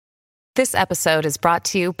This episode is brought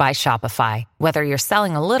to you by Shopify. Whether you're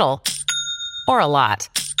selling a little or a lot,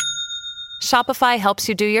 Shopify helps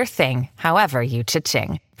you do your thing, however you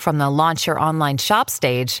cha-ching. From the launch your online shop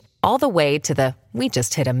stage, all the way to the we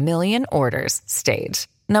just hit 1 million orders stage.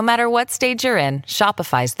 No matter what stage you're in,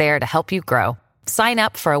 Shopify's there to help you grow. Sign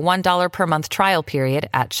up for a $1 per month trial period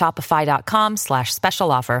at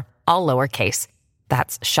shopify.com/special offer, all lowercase.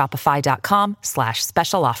 That's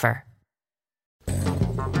shopify.com/special offer.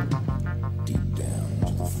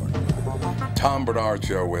 Tom Bernard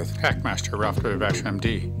Show with Hackmaster Ralph Bash,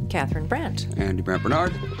 MD. Catherine Brandt. Andy Brant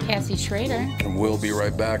Bernard. Cassie Schrader. And we'll be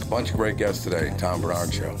right back. A bunch of great guests today. Tom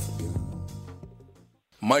Bernard Show.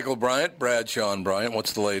 Michael Bryant, Bradshaw and Bryant,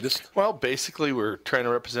 what's the latest? Well, basically, we're trying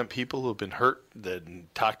to represent people who have been hurt, then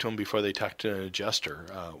talk to them before they talk to an adjuster.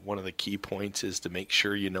 One of the key points is to make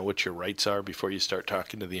sure you know what your rights are before you start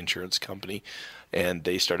talking to the insurance company, and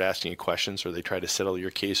they start asking you questions or they try to settle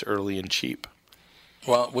your case early and cheap.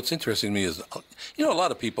 Well, what's interesting to me is, a lot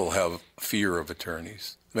of people have fear of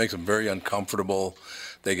attorneys. It makes them very uncomfortable.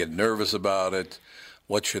 They get nervous about it.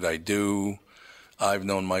 What should I do? I've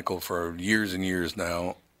known Michael for years and years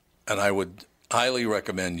now, and I would highly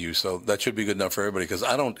recommend you. So that should be good enough for everybody, because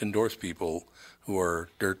I don't endorse people who are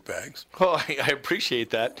dirtbags. Well, I appreciate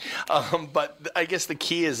that. But I guess the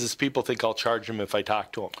key is people think I'll charge them if I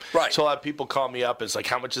talk to them. Right. So a lot of people call me up. It's like,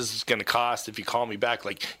 how much is this going to cost if you call me back?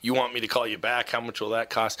 Like, you want me to call you back? How much will that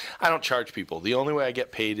cost? I don't charge people. The only way I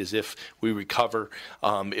get paid is if we recover,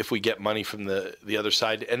 if we get money from the other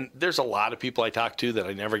side. And there's a lot of people I talk to that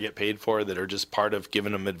I never get paid for that are just part of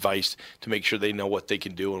giving them advice to make sure they know what they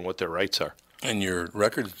can do and what their rights are. And your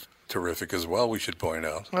record's terrific as well, we should point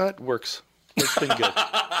out. Well, it works. It's been good.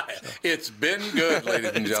 It's been good,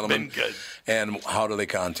 ladies and gentlemen. It's been good. And how do they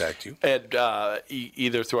contact you? And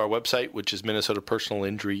either through our website, which is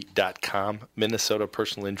minnesotapersonalinjury.com,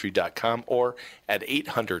 minnesotapersonalinjury.com, or at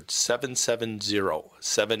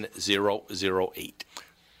 800-770-7008.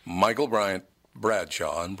 Michael Bryant,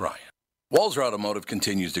 Bradshaw and Bryant. Walser Automotive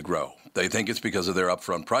continues to grow. They think it's because of their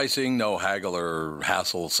upfront pricing, no haggle or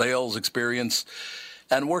hassle sales experience,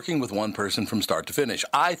 and working with one person from start to finish.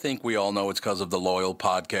 I think we all know it's because of the loyal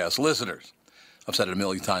podcast listeners. I've said it a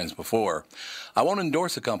million times before. I won't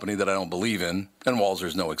endorse a company that I don't believe in, and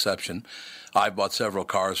Walser's no exception. I've bought several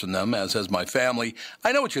cars from them, as has my family.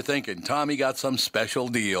 I know what you're thinking. Tommy got some special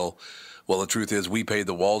deal. Well, the truth is we paid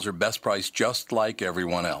the Walser best price just like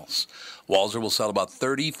everyone else. Walser will sell about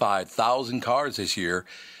 35,000 cars this year,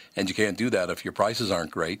 and you can't do that if your prices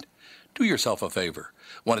aren't great. Do yourself a favor.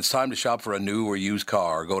 When it's time to shop for a new or used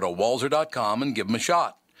car, go to walser.com and give them a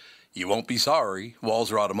shot. You won't be sorry.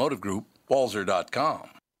 Walser Automotive Group, walser.com.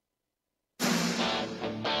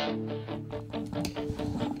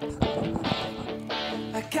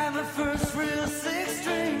 I got my first real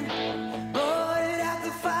six-string, bought it at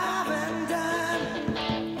the five and dime,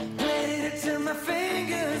 played it till my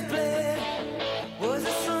fingers bled, was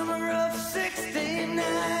the summer of 69.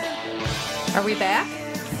 Are we back?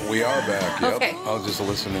 We are back, yep. Okay. I was just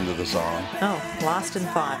listening to the song. Oh, lost in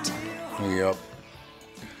thought. Yep.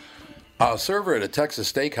 A server at a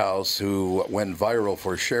Texas steakhouse who went viral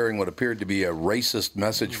for sharing what appeared to be a racist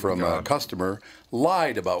message from a customer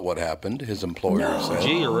lied about what happened, his employer said.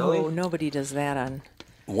 Gee, really? Oh, nobody does that on.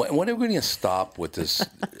 When are we going to stop with this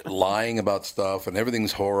lying about stuff and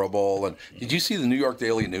everything's horrible? And did you see the New York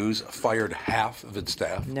Daily News fired half of its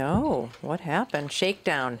staff? No. What happened?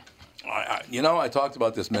 Shakedown. I talked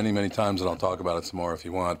about this many, many times, and I'll talk about it some more if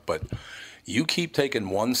you want, but you keep taking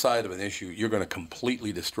one side of an issue, you're going to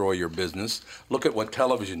completely destroy your business. Look at what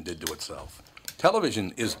television did to itself.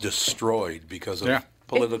 Television is destroyed because of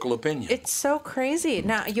political opinion. It's so crazy.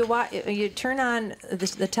 Now, you turn on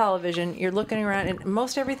the television, you're looking around, and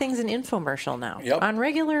most everything's an infomercial now. Yep. On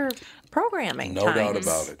regular programming No doubt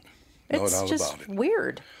about it. It's just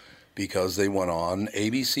weird. Because they went on,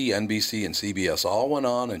 ABC, NBC, and CBS all went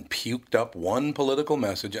on and puked up one political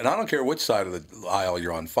message. And I don't care which side of the aisle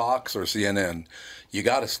you're on, Fox or CNN, you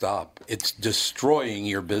got to stop. It's destroying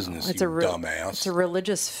your business, you dumbass. It's a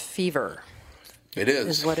religious fever. It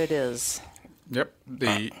is. Is what it is. Yep.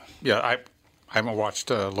 I haven't watched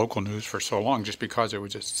local news for so long just because it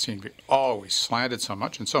would just seem to be always slanted so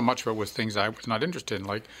much, and so much of it was things I was not interested in,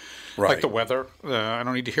 like the weather. I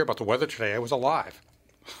don't need to hear about the weather today. I was alive.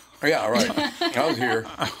 Yeah, right. I was here.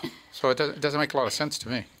 So it doesn't make a lot of sense to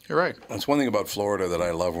me. You're right. That's one thing about Florida that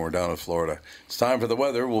I love when we're down in Florida. It's time for the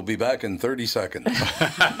weather. We'll be back in 30 seconds.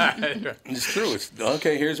 It's true.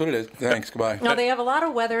 Okay, here's what it is. Thanks. Goodbye. No, they have a lot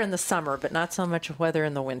of weather in the summer, but not so much weather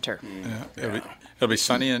in the winter. Yeah. It'll be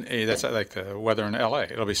sunny and 80. That's like the weather in L.A.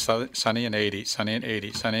 It'll be sunny and 80, sunny and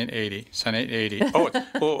 80, sunny and 80, sunny and 80.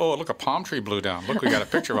 Oh, look, a palm tree blew down. Look, we got a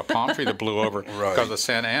picture of a palm tree that blew over because of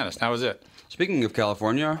Santa Ana. That was it. Speaking of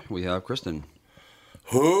California, we have Kristen.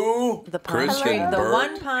 Who? The palm tree, the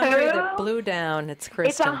one palm tree that blew down. It's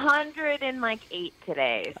Kristen. It's 108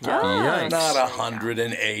 today. So. Not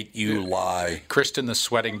 108. You lie. Kristen, the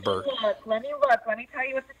sweating bird. Let me look. Let me tell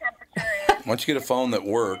you what the temperature is. Why don't you get a phone that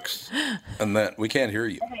works, and that we can't hear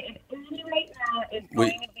you. Okay, right now it's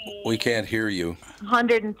going to be. We can't hear you.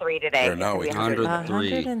 103 today. There, now we can.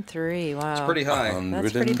 103. Wow. It's pretty high.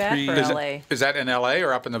 That's pretty bad for LA. Is that in L.A.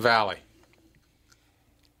 or up in the valley?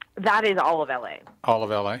 That is all of LA. All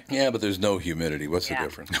of L.A.? Yeah, but there's no humidity. What's the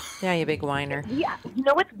difference? Yeah, you big whiner. Yeah. You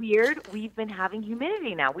know what's weird? We've been having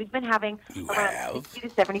humidity now. We've been having around 60 to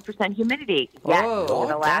 70% humidity. Yes,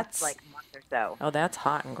 over the last month or so. Oh, that's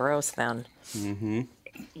hot and gross then. Mm-hmm.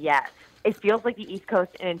 Yes. It feels like the East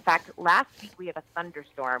Coast. And in fact, last week we had a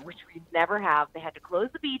thunderstorm, which we never have. They had to close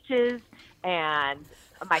the beaches, and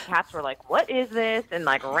my cats were like, "What is this?" and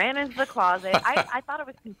like ran into the closet. I thought it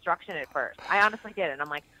was construction at first. I honestly did. And I'm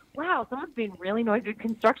like, wow, someone's being really noisy with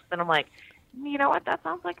construction. And I'm like, you know what? That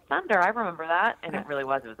sounds like thunder. I remember that. And it really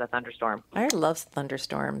was. It was a thunderstorm. I love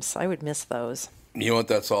thunderstorms. I would miss those. You know what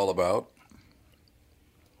that's all about?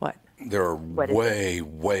 What? There are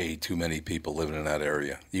way too many people living in that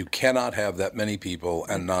area. You cannot have that many people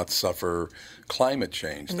and not suffer climate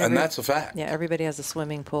change. And that's a fact. Yeah, everybody has a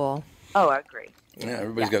swimming pool. Oh, I agree. Yeah,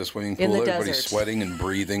 everybody's got a swimming pool. In the Everybody's desert. sweating and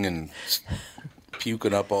breathing and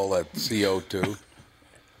puking up all that CO2.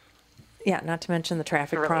 Yeah, not to mention the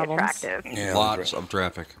traffic Really problems. attractive. Yeah, Lots of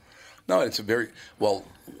traffic. No, it's it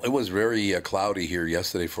was very cloudy here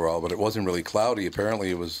yesterday for all, but it wasn't really cloudy.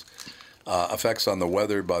 Apparently it was effects on the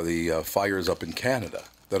weather by the fires up in Canada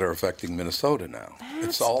that are affecting Minnesota now.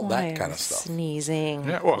 It's all that kind of stuff. Sneezing.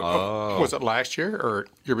 Yeah. Well, was it last year or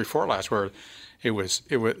year before last where it was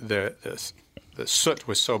the soot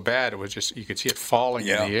was so bad it was just you could see it falling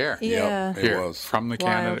in the air. Yeah. It was from the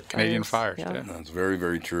Canadian fires. Yeah. That's very,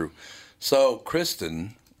 very true. So,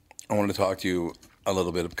 Kristen, I want to talk to you a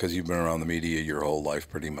little bit because you've been around the media your whole life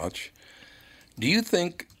pretty much. Do you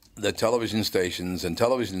think that television stations and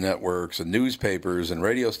television networks and newspapers and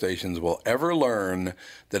radio stations will ever learn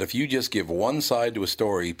that if you just give one side to a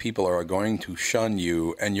story, people are going to shun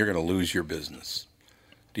you and you're going to lose your business?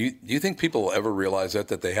 Do you think people will ever realize that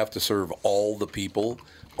they have to serve all the people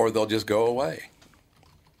or they'll just go away?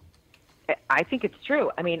 I think it's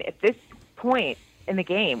true. I mean, at this point in the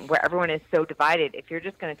game where everyone is so divided, if you're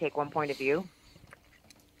just going to take one point of view,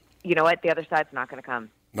 you know what? The other side's not going to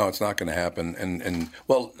come. No, it's not going to happen. And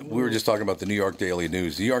well, we were just talking about the New York Daily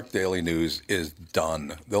News. The New York Daily News is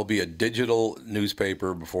done. There'll be a digital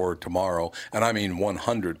newspaper before tomorrow, and I mean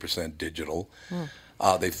 100% digital.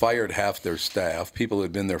 They fired half their staff, people who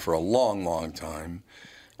had been there for a long, long time.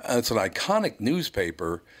 It's an iconic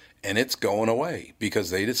newspaper, and it's going away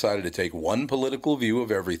because they decided to take one political view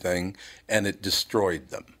of everything, and it destroyed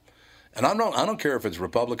them. And I don't care if it's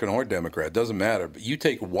Republican or Democrat, it doesn't matter. But you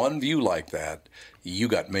take one view like that, you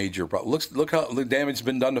got major problems. Look how the damage has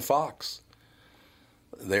been done to Fox.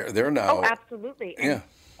 They're now. Oh, absolutely. And yeah.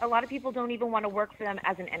 A lot of people don't even want to work for them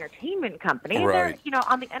as an entertainment company. Right. They're,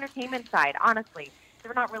 on the entertainment side, honestly,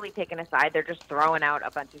 they're not really taking a side. They're just throwing out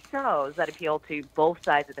a bunch of shows that appeal to both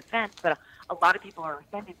sides of the fence. But a lot of people are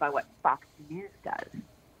offended by what Fox News does.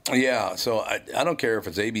 Yeah, so I don't care if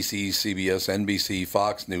it's ABC, CBS, NBC,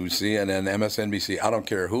 Fox News, CNN, MSNBC. I don't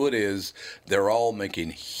care who it is. They're all making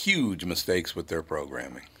huge mistakes with their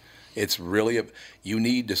programming. It's really you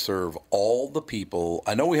need to serve all the people.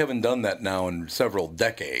 I know we haven't done that now in several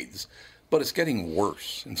decades, but it's getting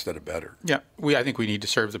worse instead of better. Yeah, I think we need to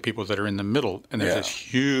serve the people that are in the middle, and there's this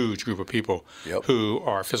huge group of people who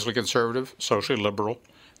are fiscally conservative, socially liberal,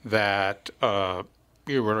 that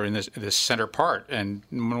you were in this center part, and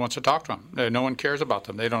no one wants to talk to them. No one cares about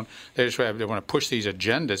them. They want to push these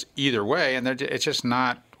agendas either way, and it's just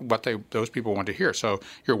not what those people want to hear. So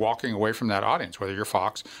you're walking away from that audience, whether you're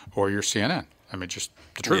Fox or you're CNN. I mean, just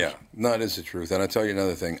the truth. Yeah, no, it is the truth. And I'll tell you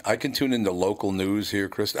another thing. I can tune into local news here,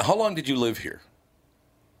 Chris. How long did you live here?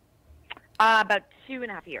 About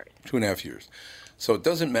 2.5 years. 2.5 years. So it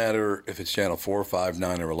doesn't matter if it's channel 4, 5,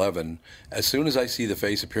 9, or 11. As soon as I see the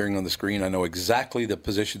face appearing on the screen, I know exactly the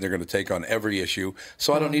position they're going to take on every issue,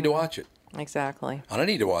 so I don't need to watch it. Exactly. I don't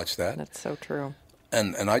need to watch that. That's so true.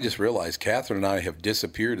 And I just realized Catherine and I have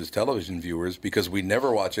disappeared as television viewers because we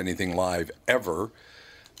never watch anything live ever.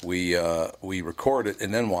 We record it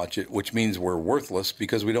and then watch it, which means we're worthless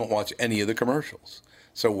because we don't watch any of the commercials.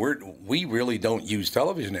 So we really don't use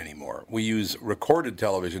television anymore. We use recorded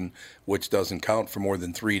television, which doesn't count for more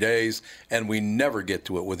than 3 days, and we never get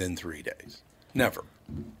to it within 3 days. Never.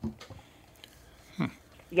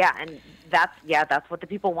 Yeah, and that's what the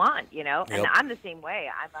people want, you know. Yep. And I'm the same way.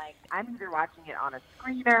 I'm either watching it on a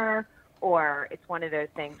screener or it's one of those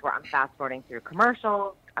things where I'm fast forwarding through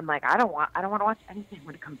commercials. I'm like, I don't want to watch anything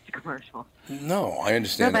when it comes to commercials. No, I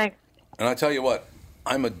understand. No, And I tell you what,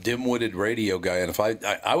 I'm a dim-witted radio guy, and if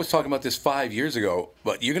I was talking about this 5 years ago,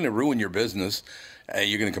 but you're going to ruin your business,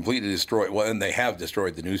 you're going to completely destroy. Well, and they have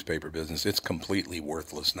destroyed the newspaper business. It's completely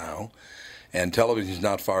worthless now, and television's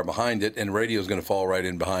not far behind it, and radio's going to fall right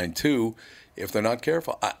in behind too if they're not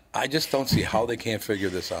careful. I just don't see how they can't figure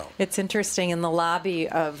this out. It's interesting. In the lobby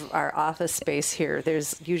of our office space here,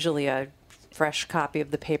 there's usually a fresh copy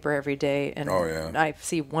of the paper every day, and I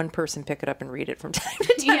see one person pick it up and read it from time to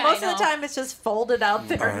time. Yeah, Most of the time it's just folded out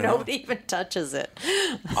there. Nobody even touches it.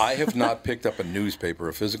 I have not picked up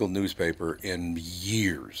a physical newspaper, in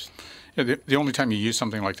years. Yeah, the only time you use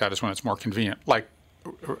something like that is when it's more convenient, like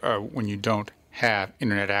when you don't have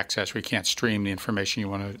internet access, where you can't stream the information you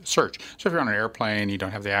want to search. So if you're on an airplane, you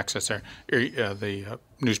don't have the access there, the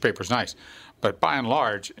newspaper's nice. But by and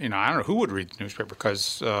large, I don't know who would read the newspaper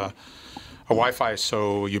because Wi-Fi is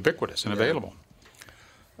so ubiquitous and available.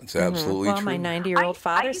 That's absolutely Well, true. my 90-year-old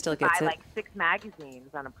father still gets I it. like 6 magazines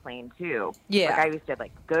on a plane too. Yeah. Like I used to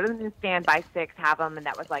go to the newsstand, buy 6, have them, and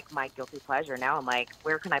that was like my guilty pleasure. Now I'm like,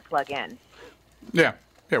 where can I plug in? Yeah.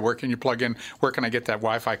 Where can you plug in? Where can I get that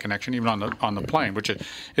Wi-Fi connection, even on the plane? Which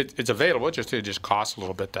it's available. It just costs a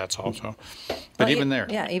little bit. That's all. So, but even there,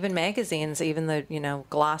 even magazines, even the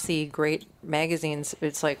glossy, great magazines.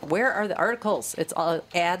 It's like, where are the articles? It's all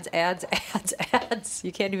ads.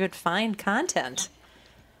 You can't even find content.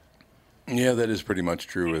 Yeah, that is pretty much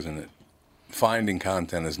true, isn't it? Finding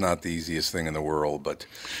content is not the easiest thing in the world, but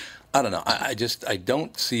I don't know. I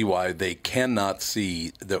don't see why they cannot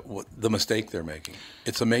see the mistake they're making.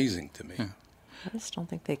 It's amazing to me. Yeah. I just don't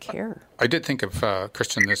think they care. I did think of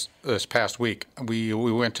Kristen this past week. We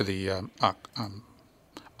went to the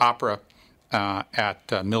opera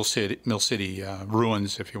at Mill City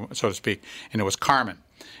Ruins, if you so to speak, and it was Carmen.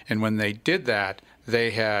 And when they did that,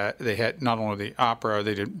 they had not only the opera,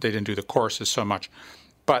 they didn't do the choruses so much,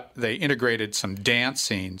 but they integrated some dance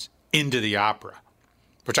scenes into the opera,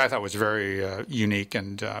 which I thought was very unique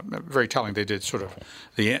and very telling. They did sort of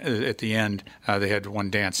at the end. They had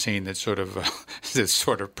one dance scene that sort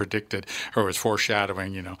of predicted or was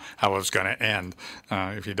foreshadowing, how it was going to end.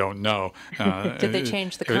 If you don't know, Did they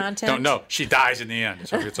change the content? Don't know. She dies in the end,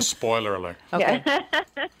 so it's a spoiler alert. Okay.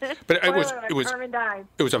 But it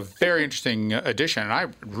was a very interesting addition, and I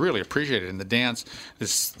really appreciated it. And the dance,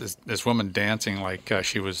 this woman dancing like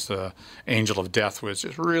she was the angel of death, was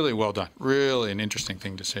just really well done. Really an interesting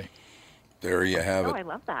thing to see. There you have it. Oh, I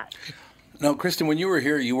love that. Now, Kristen, when you were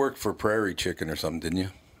here, you worked for Prairie Chicken or something, didn't you?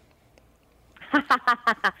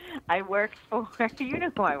 I worked for, you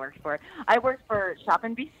know who I worked for. I worked for Shop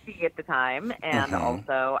NBC at the time, and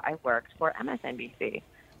also I worked for MSNBC.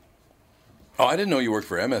 Oh, I didn't know you worked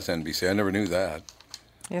for MSNBC. I never knew that.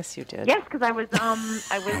 Yes, you did. Yes, because I was,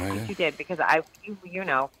 you did, because I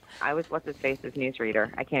was what's his face's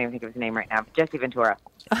newsreader. I can't even think of his name right now. Jesse Ventura.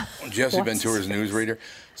 Jesse Ventura's newsreader.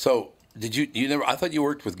 So, did you never? I thought you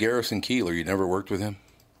worked with Garrison Keillor. You never worked with him?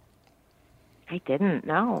 I didn't.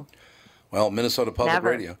 No. Well, Minnesota Public Never.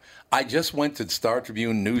 Radio. I just went to the Star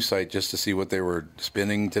Tribune news site just to see what they were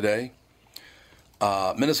spinning today.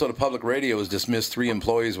 Minnesota Public Radio has dismissed 3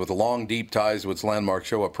 employees with long, deep ties to its landmark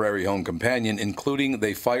show, A Prairie Home Companion, including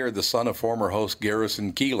they fired the son of former host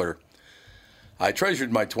Garrison Keillor. I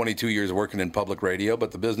treasured my 22 years working in public radio,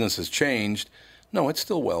 but the business has changed. No, it's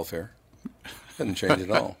still welfare. Hasn't changed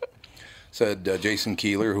at all. Said Jason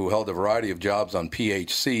Keillor, who held a variety of jobs on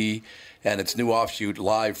PHC and its new offshoot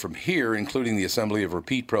Live from Here, including the assembly of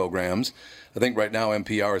repeat programs. I think right now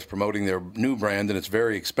NPR is promoting their new brand, and it's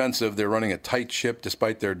very expensive. They're running a tight ship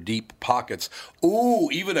despite their deep pockets. Ooh,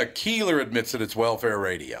 even a Keillor admits that it's welfare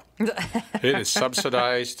radio. It is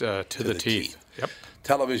subsidized to the teeth. Yep.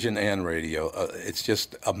 Television and radio. It's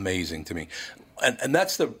just amazing to me. And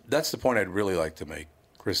that's the point I'd really like to make,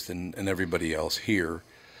 Kristen and everybody else here,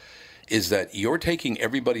 is that you're taking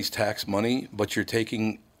everybody's tax money, but you're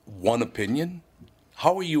taking one opinion?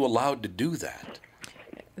 How are you allowed to do that?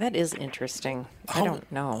 That is interesting. I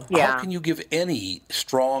don't know. How can you give any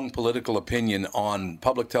strong political opinion on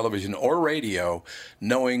public television or radio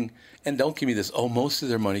knowing, and don't give me this, most of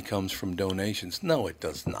their money comes from donations. No, it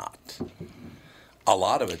does not. A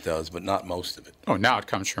lot of it does, but not most of it. Oh, now it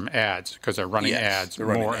comes from ads because they're running ads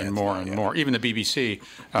more and more. Even the BBC,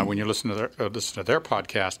 when you listen to their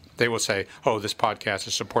podcast, they will say, this podcast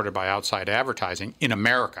is supported by outside advertising in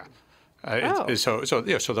America. So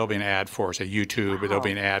there'll be an ad for, say, YouTube, or there'll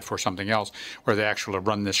be an ad for something else where they actually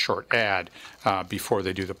run this short ad before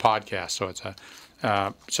they do the podcast. So it's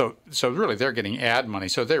so really they're getting ad money.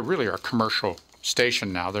 So they really are a commercial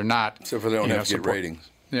station now. They're not. Except for they don't have to get ratings.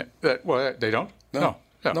 Yeah. They don't. No.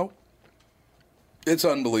 It's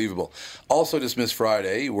unbelievable. Also dismissed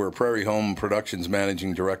Friday were Prairie Home Productions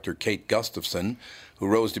Managing Director Kate Gustafson, who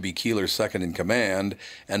rose to be Keeler's second in command,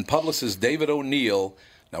 and publicist David O'Neill.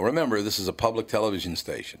 Now, remember, this is a public television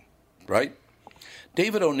station, right?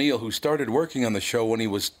 David O'Neill, who started working on the show when he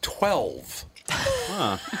was 12.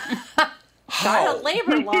 Huh. Child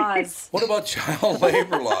labor laws. What about child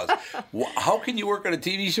labor laws? How can you work on a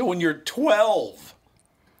TV show when you're 12?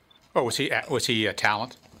 Oh, was he a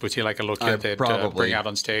talent? Was he like a little kid they'd bring out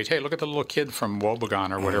on stage? Hey, look at the little kid from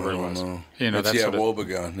Wobegon or whatever it was.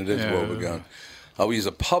 Wobegon. It is Wobegon. He's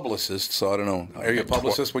a publicist, so I don't know. Are you a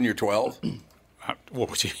publicist when you're 12? What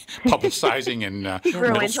was he publicizing in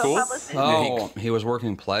middle school? He was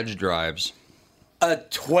working pledge drives.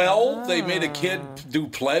 At 12, they made a kid do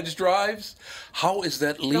pledge drives? How is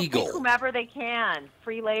that legal? They'll pick whomever they can.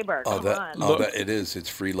 Free labor. Come on. It is. It's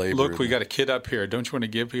free labor. Look, we got a kid up here. Don't you want to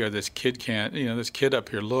give here? This kid can't. This kid up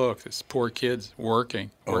here. Look, this poor kid's working,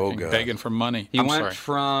 begging for money. He went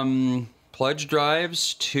from pledge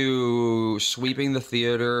drives to sweeping the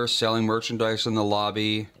theater, selling merchandise in the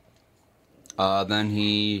lobby. Then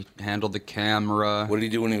he handled the camera. What did he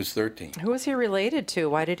do when he was 13? Who was he related to?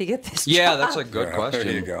 Why did he get this job? Yeah, that's a good question.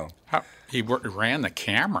 There you go. He ran the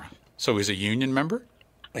camera. So he's a union member?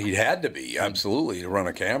 He had to be, absolutely, to run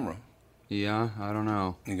a camera. Yeah, I don't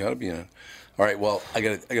know. You got to be in it. All right, well, I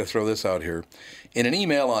got to throw this out here. In an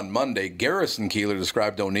email on Monday, Garrison Keeler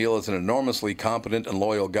described O'Neill as an enormously competent and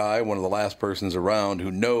loyal guy, one of the last persons around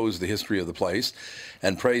who knows the history of the place,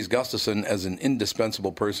 and praised Gustafson as an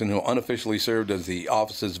indispensable person who unofficially served as the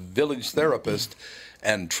office's village therapist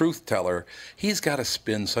and truth teller. He's got to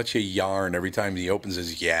spin such a yarn every time he opens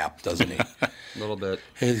his yap, doesn't he? A little bit.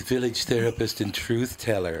 His village therapist and truth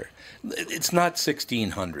teller. It's not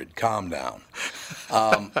 1600. Calm down.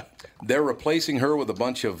 They're replacing her with a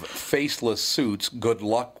bunch of faceless suits. Good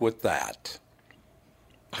luck with that.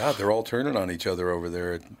 God, they're all turning on each other over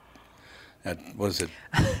there at what is it?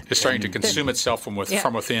 It's starting to consume itself from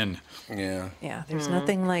within. Yeah. Yeah, there's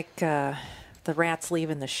nothing like the rats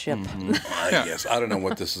leaving the ship. Mm-hmm. Yes, I don't know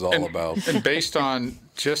what this is all about. And based on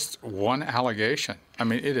just one allegation. I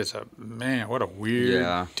mean, it is what a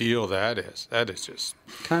weird deal that is. That is just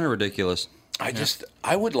kind of ridiculous.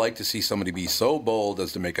 I would like to see somebody be so bold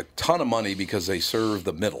as to make a ton of money because they serve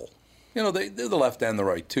the middle. They're the left and the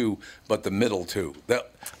right too, but the middle too.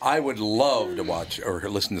 I would love to watch or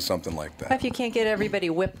listen to something like that. If you can't get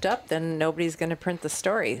everybody whipped up, then nobody's going to print the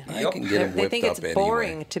story. I can get them whipped up. They think it's boring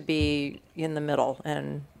anyway. To be in the middle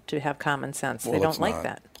and to have common sense. They don't like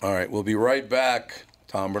that. All right, we'll be right back.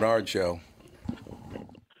 Tom Bernard Show.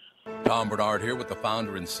 Tom Bernard here with the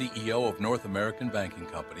founder and CEO of North American Banking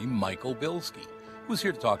Company, Michael Bilski, who's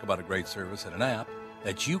here to talk about a great service and an app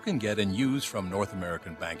that you can get and use from North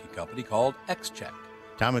American Banking Company called XCheck.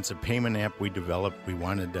 Tom, it's a payment app we developed. We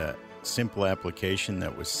wanted a simple application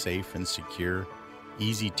that was safe and secure,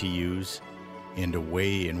 easy to use, and a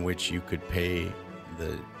way in which you could pay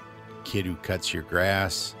the kid who cuts your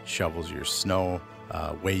grass, shovels your snow,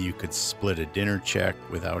 a way you could split a dinner check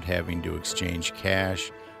without having to exchange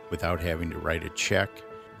cash, without having to write a check.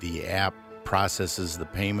 The app processes the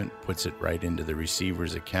payment, puts it right into the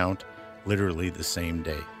receiver's account, literally the same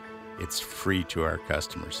day. It's free to our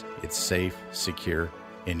customers. It's safe, secure,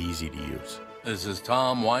 and easy to use. This is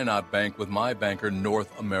Tom. Why not bank with my banker,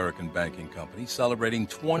 North American Banking Company, celebrating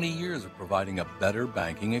 20 years of providing a better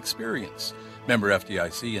banking experience. Member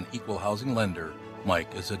FDIC, an equal housing lender.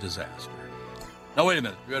 Mike is a disaster. Now, wait a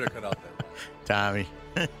minute. You better cut out that. Tommy.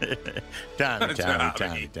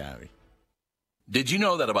 Tommy. Did you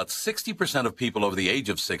know that about 60% of people over the age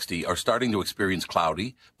of 60 are starting to experience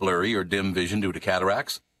cloudy, blurry, or dim vision due to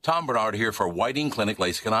cataracts? Tom Bernard here for Whiting Clinic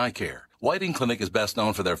LASIK and Eye Care. Whiting Clinic is best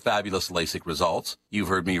known for their fabulous LASIK results. You've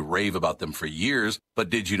heard me rave about them for years, but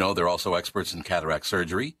did you know they're also experts in cataract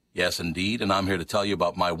surgery? Yes, indeed, and I'm here to tell you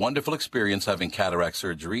about my wonderful experience having cataract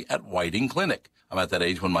surgery at Whiting Clinic. I'm at that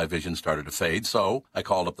age when my vision started to fade, so I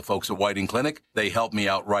called up the folks at Whiting Clinic. They helped me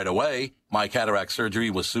out right away. My cataract surgery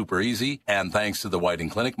was super easy, and thanks to the Whiting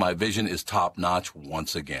Clinic, my vision is top-notch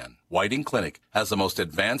once again. Whiting Clinic has the most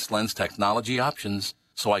advanced lens technology options,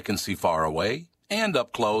 so I can see far away and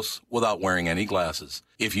up close without wearing any glasses.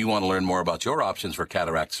 If you want to learn more about your options for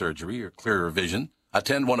cataract surgery or clearer vision,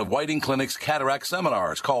 attend one of Whiting Clinic's cataract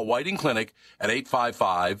seminars. Call Whiting Clinic at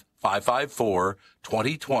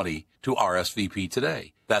 855-554-2020 to RSVP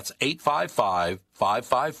today. That's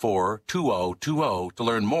 855-554-2020 to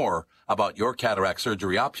learn more about your cataract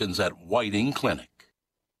surgery options at Whiting Clinic.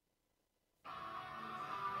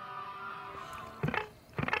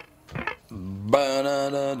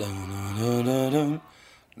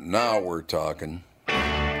 Now we're talking.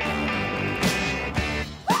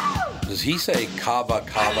 Does he say kava,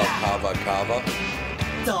 kava, kava, kava?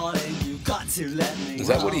 Is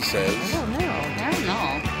that what he says? I don't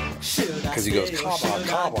know. Because he goes kava,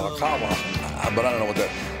 kava, kava. But I don't know what that.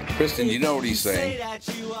 Kristen, you know what he's saying?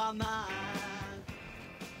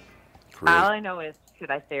 All I know is,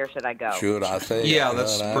 should I stay or should I go? Should I say? Yeah,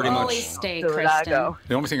 that's pretty much. Always stay, Should I Kristen. go?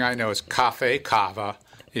 The only thing I know is cafe cava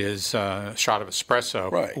is a shot of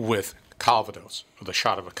espresso with Calvados, or the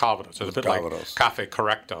shot of a Calvados. It's a bit like cafe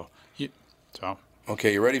correcto.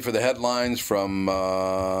 Okay, you ready for the headlines from,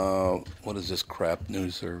 what is this crap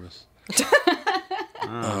news service?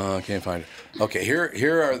 I can't find it. Okay,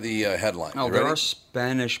 here are the headlines. Oh, there are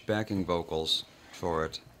Spanish backing vocals for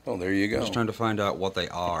it. Oh, there you go. Just trying to find out what they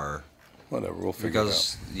are. Whatever, we'll figure it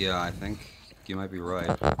out. Yeah, I think you might be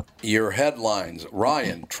right. Your headlines.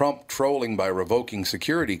 Ryan, Trump trolling by revoking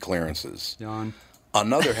security clearances. Jan.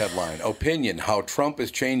 Another headline, opinion, how Trump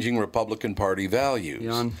is changing Republican Party values.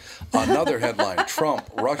 Jan. Another headline, Trump,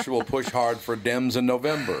 Russia will push hard for Dems in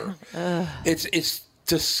November. It's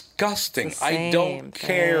disgusting. I don't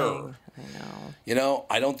care. I know. You know,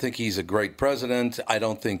 I don't think he's a great president. I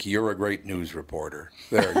don't think you're a great news reporter.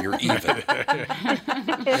 There, you're even.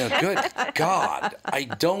 Yeah, good God. I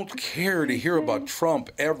don't care to hear about Trump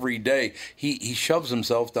every day. He shoves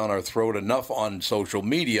himself down our throat enough on social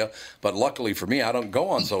media, but luckily for me, I don't go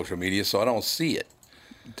on social media, so I don't see it.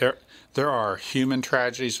 There are human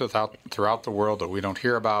tragedies throughout the world that we don't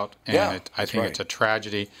hear about, and I think it's a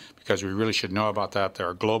tragedy because we really should know about that. There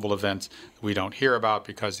are global events we don't hear about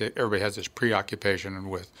because everybody has this preoccupation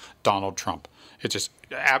with Donald Trump. It's just,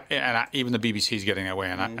 and even the BBC is getting that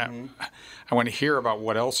way, and I want to hear about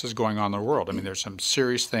what else is going on in the world. I mean, there's some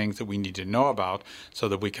serious things that we need to know about so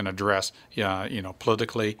that we can address,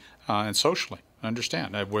 politically and socially.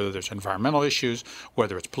 Understand whether there's environmental issues,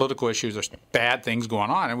 whether it's political issues, there's bad things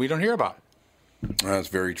going on, and we don't hear about it. That's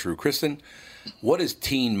very true. Kristen, what is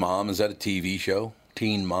Teen Mom? Is that a TV show?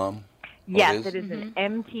 Teen Mom? Yes, it is an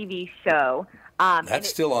MTV show. That's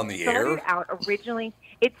still on the air? Originally,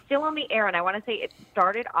 it's still on the air, and I want to say it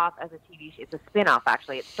started off as a TV show. It's a spin-off,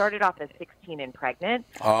 actually. It started off as 16 and Pregnant.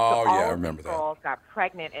 Oh, yeah, I remember that. Girls got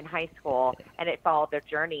pregnant in high school, and it followed their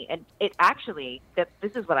journey. And it actually,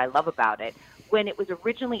 this is what I love about it. When it was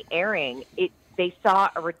originally airing, they saw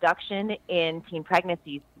a reduction in teen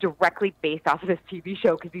pregnancies directly based off of this TV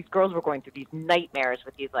show because these girls were going through these nightmares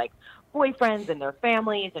with these boyfriends and their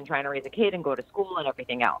families and trying to raise a kid and go to school and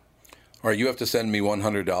everything else. All right, you have to send me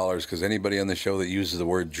 $100 because anybody on the show that uses the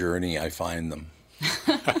word journey, I find them.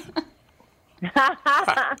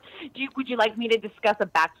 Would you like me to discuss a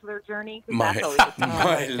bachelor journey? My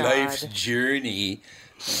life's journey.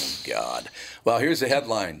 Oh, God. Well, here's the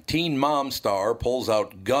headline. Teen Mom star pulls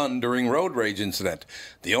out gun during road rage incident.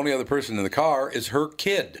 The only other person in the car is her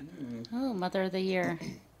kid. Oh, Mother of the Year.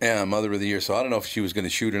 Yeah, Mother of the Year. So I don't know if she was going to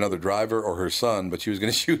shoot another driver or her son, but she was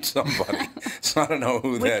going to shoot somebody. So I don't know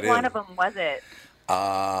who that is. Which one of them was it?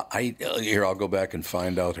 I'll go back and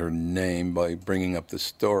find out her name by bringing up the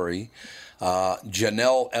story.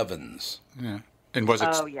 Janelle Evans. Yeah. And was it?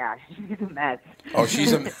 Oh, yeah. She's a mess. Oh,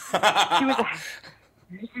 she's a...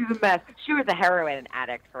 She's a mess. She was a heroin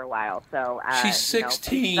addict for a while, so she's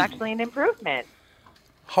 16. It's actually an improvement.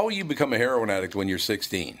 How will you become a heroin addict when you're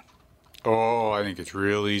 16? Oh, I think it's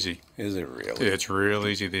real easy. Is it really? It's real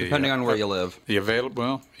easy. Depending on where you live. You live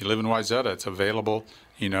in Wayzata. It's available,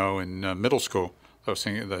 in middle school. Those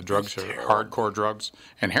things, the drugs are hardcore drugs.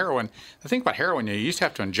 And heroin, the thing about heroin, you used to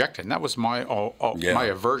have to inject it, and that was my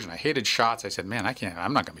aversion. I hated shots. I said, man,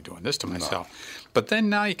 I'm not going to be doing this to myself. No. But then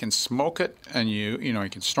now you can smoke it, and you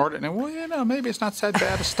can snort it, and maybe it's not that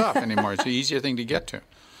bad of stuff anymore. It's an easier thing to get to.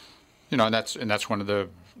 And that's one of the,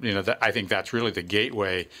 I think that's really the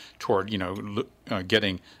gateway toward,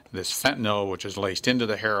 getting this fentanyl, which is laced into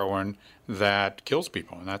the heroin that kills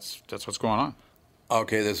people, and that's what's going on.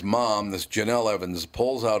 Okay, this mom, this Janelle Evans,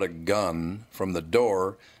 pulls out a gun from the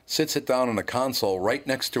door, sits it down on a console right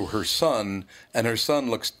next to her son, and her son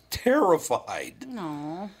looks terrified.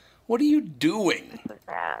 No. What are you doing? So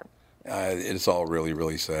sad. It's all really,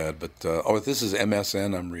 really sad. But this is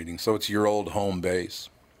MSN I'm reading, so it's your old home base.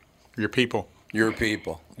 Your people. Your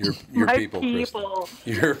people. Your My people, Kristen.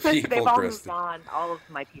 Your They've people, all Kristen. moved on. All of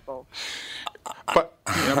my people. But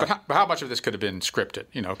how much of this could have been scripted?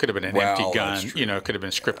 It could have been an empty gun. That's true. It could have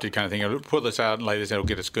been scripted kind of thing. Pull this out and lay this. It'll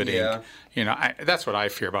get us good ink. That's what I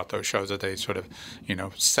fear about those shows, that they sort of,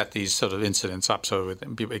 set these sort of incidents up so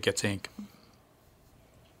it gets ink.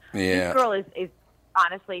 Yeah. This girl is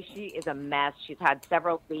honestly, she is a mess. She's had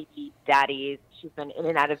several baby daddies. She's been in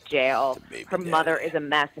and out of jail. Her mother is a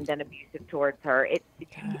mess and been abusive towards her. It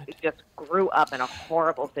just grew up in a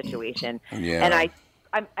horrible situation. Yeah.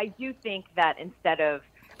 And I do think that instead of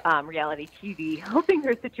reality TV helping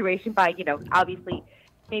her situation by, obviously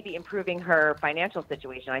maybe improving her financial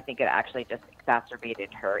situation, I think it actually just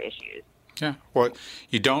exacerbated her issues. Yeah. Well,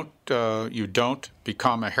 you don't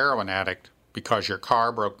become a heroin addict because your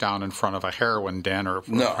car broke down in front of a heroin den or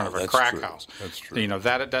in front of a crack house. That's true.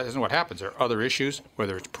 That isn't what happens. There are other issues,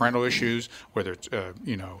 whether it's parental issues, whether it's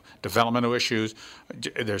developmental issues.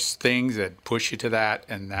 There's things that push you to that,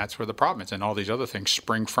 and that's where the problem is. And all these other things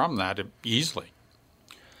spring from that easily.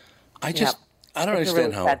 I don't understand a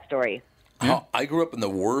really how. sad story. I grew up in the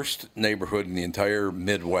worst neighborhood in the entire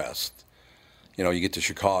Midwest. You get to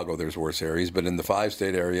Chicago, there's worse areas, but in the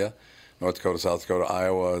 5-state area, North Dakota, South Dakota,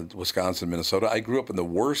 Iowa, Wisconsin, Minnesota, I grew up in the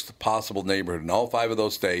worst possible neighborhood in all 5 of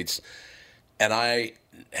those states, and I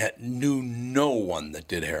knew no one that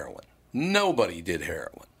did heroin. Nobody did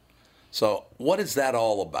heroin. So what is that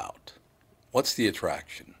all about? What's the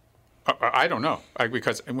attraction? I don't know,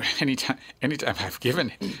 because anytime I've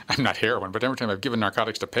given, I'm not heroin, but every time I've given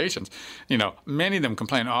narcotics to patients, many of them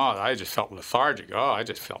complain, I just felt lethargic. I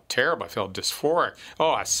just felt terrible. I felt dysphoric. I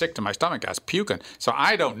was sick to my stomach. I was puking. So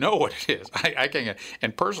I don't know what it is. I can't get,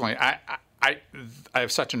 and personally, I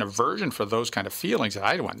have such an aversion for those kind of feelings that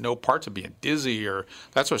I want no parts of being dizzy or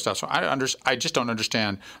that sort of stuff. So I just don't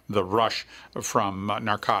understand the rush from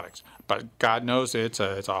narcotics. But God knows it's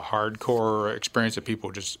a hardcore experience that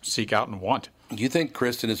people just seek out and want. Do you think,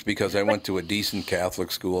 Kristen, it's because I went to a decent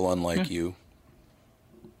Catholic school, unlike you?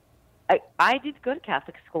 I did go to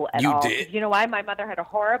Catholic school at you all. Did? You know why? My mother had a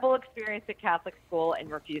horrible experience at Catholic school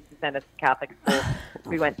and refused to send us to Catholic school.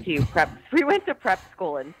 We went to prep. We went to prep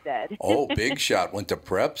school instead. Oh, big shot! Went to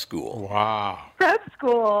prep school. Wow. Prep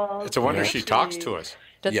school. It's a wonder she talks to us.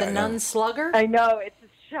 Did the nun slug her? I know. It's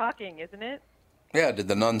shocking, isn't it? Yeah. Did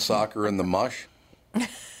the nun sock her in the mush?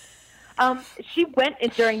 She went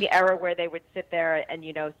during the era where they would sit there and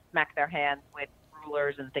smack their hands with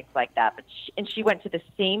rulers and things like that. But she went to the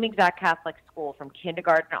same exact Catholic school from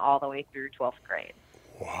kindergarten all the way through 12th grade.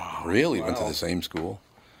 Wow! Really? Went to the same school?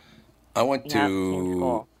 I went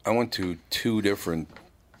to 4 different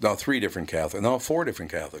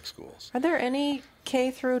Catholic schools. Are there any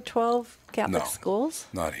K through 12 Catholic schools?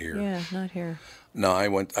 Not here. Yeah, not here. No, I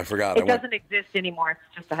forgot. It doesn't exist anymore. It's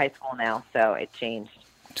just a high school now, so it changed.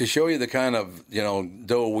 To show you the kind of,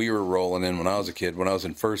 dough we were rolling in when I was a kid, when I was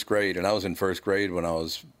in first grade, and I was in first grade when I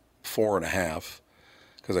was 4 and a half,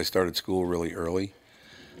 because I started school really early.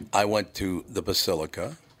 I went to the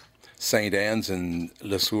Basilica, St. Anne's in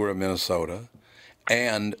Le Sueur, Minnesota,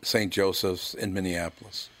 and St. Joseph's in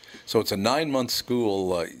Minneapolis. So it's a 9-month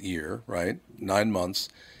school year, right? 9 months.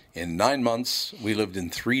 In 9 months, we lived in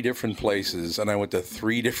 3 different places, and I went to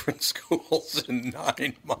 3 different schools in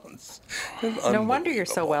 9 months. No wonder you're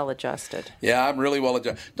so well adjusted. Yeah, I'm really well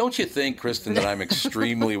adjusted. Don't you think, Kristen, that I'm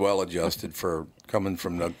extremely well adjusted for coming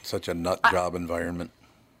from such a nut job environment?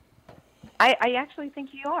 I actually think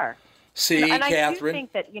you are. See, and Catherine? I do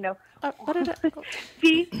think that,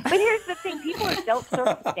 see, but here's the thing. People are dealt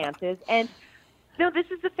circumstances, and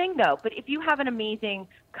this is the thing, though. But if you have an amazing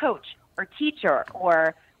coach or teacher,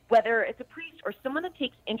 or whether it's a priest or someone that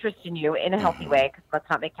takes interest in you in a healthy way, because let's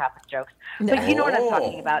not make Catholic jokes, but you know what I'm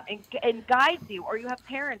talking about, and guides you, or you have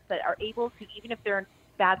parents that are able to, even if they're in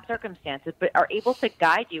bad circumstances, but are able to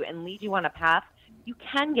guide you and lead you on a path, you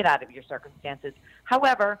can get out of your circumstances.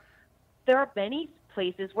 However, there are many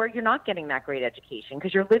places where you're not getting that great education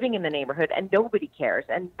because you're living in the neighborhood and nobody cares.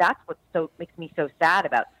 And that's what makes me so sad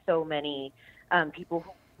about so many people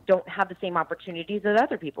who don't have the same opportunities that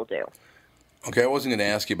other people do. Okay, I wasn't going to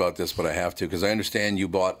ask you about this, but I have to because I understand you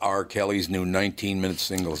bought R. Kelly's new 19-minute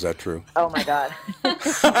single. Is that true? Oh, my God.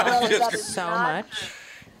 So much.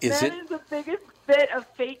 That is the biggest bit of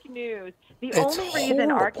fake news. The only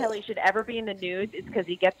reason R. Kelly should ever be in the news is because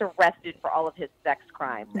he gets arrested for all of his sex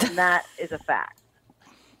crimes, and that is a fact.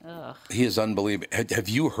 Ugh. He is unbelievable. Have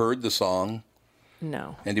you heard the song?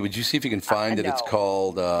 No. Andy, would you see if you can find it? No. It's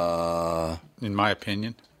called... In my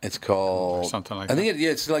opinion. It's called... Or something like I think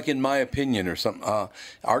it's like In My Opinion or something.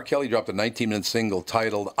 R. Kelly dropped a 19-minute single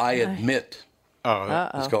titled I Admit. Oh,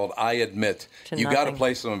 It's called I Admit. You got to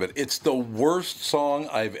play some of it. It's the worst song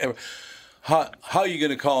I've ever... How are you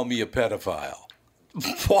going to call me a pedophile?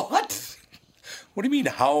 What? What do you mean,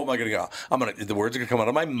 how am I going to go? The words are going to come out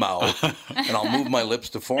of my mouth, and I'll move my lips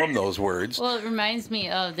to form those words. Well, it reminds me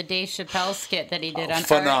of the Dave Chappelle skit that he did on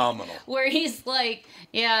phenomenal. Where he's like,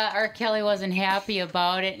 yeah, R. Kelly wasn't happy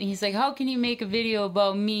about it. And he's like, how can you make a video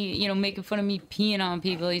about me, making fun of me peeing on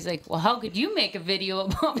people? He's like, well, how could you make a video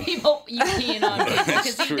about people you peeing on people?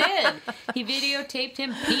 Because he did. He videotaped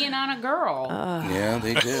him peeing on a girl. Yeah,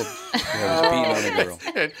 they did. Yeah, he was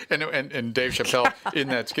peeing on a girl. And Dave Chappelle in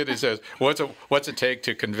that skit, he says, "What's it take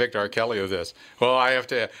to convict R. Kelly of this?" Well,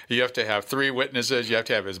 you have to have 3 witnesses. You have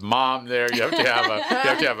to have his mom there. You have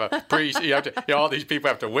to have a priest. All these people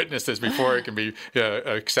have to witness this before it can be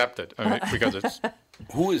accepted. Because it's.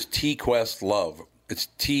 Who is T Quest Love? It's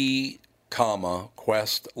T,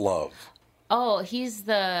 Quest Love. Oh, he's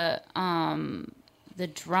the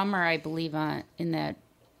drummer, I believe, in that.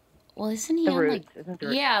 Well, isn't he The on Roots, isn't the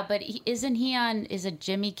Roots? Yeah, but isn't he on? Is it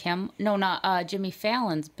Jimmy Kim? No, not Jimmy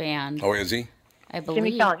Fallon's band. Oh, is he? I believe.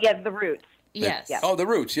 Jimmy Fallon. Yeah, The Roots. Yes. Oh, The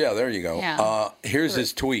Roots. Yeah, there you go. Yeah. Here's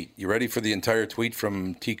his tweet. You ready for the entire tweet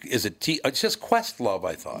from T? Is it T? It's just Quest Love,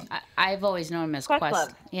 I thought. I've always known him as Quest.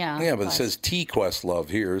 Questlove. Yeah. Yeah, but Quest. it says T Quest Love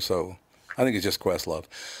here, so I think it's just Quest Love.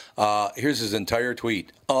 Here's his entire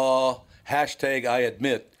tweet. Hashtag I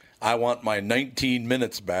admit I want my 19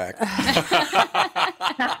 minutes back.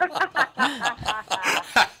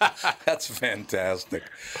 That's fantastic.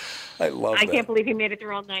 I love that. I can't believe he made it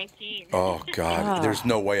through all 19. Oh, God. There's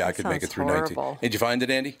no way I could make it through 19. horrible. Did you find it,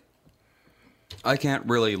 Andy? I can't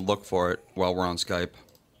really look for it while we're on Skype.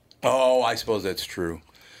 Oh, I suppose that's true.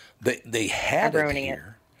 They had I'm it ruining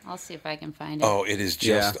here. I'll see if I can find it. Oh, it is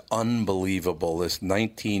just unbelievable. This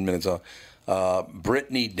 19 minutes.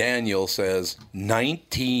 Brittany Daniel says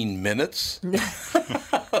 19 minutes.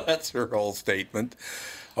 That's her whole statement.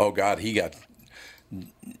 Oh God, he got.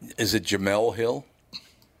 Is it Jamel Hill?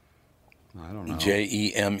 I don't know.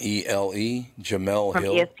 Jemele, Jamel From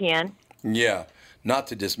Hill. ESPN. Yeah. Not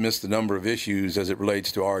to dismiss the number of issues as it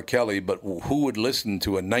relates to R. Kelly, but who would listen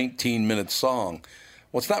to a 19-minute song?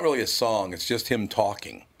 Well, it's not really a song. It's just him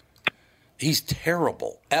talking. He's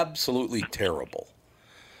terrible. Absolutely terrible.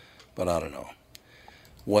 But I don't know.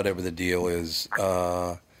 Whatever the deal is.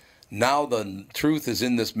 Now the truth is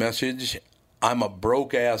in this message. I'm a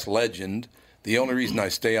broke-ass legend. The only reason I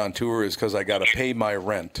stay on tour is because I got to pay my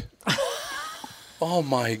rent. Oh,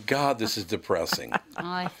 my God, this is depressing. Oh,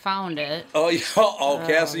 I found it. Oh, yeah.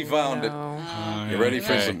 Cassie found it. You ready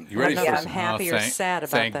for some? You ready for I'm some? happy or sad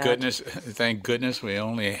about thank that. Thank goodness we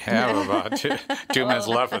only have about 2 minutes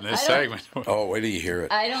left in this segment. Oh, wait till you hear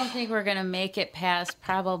it. I don't think we're going to make it past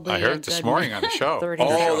probably. I heard a it this good- morning on the show. 30 Oh,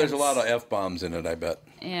 seconds. there's a lot of F-bombs in it, I bet.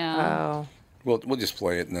 Yeah. Oh. We'll just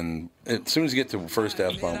play it, and then as soon as you get to the first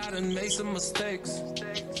F-bomb. I done made some mistakes,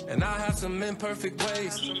 and I have some imperfect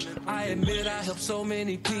ways. I admit I helped so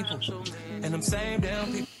many people, and them same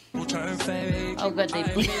damn people turn fake. Oh, good. They I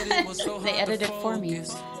admit it was so they hard to edited for me.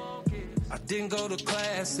 focus. I didn't go to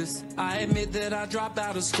classes. I admit that I dropped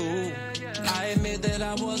out of school. I admit that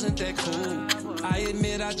I wasn't that cool. I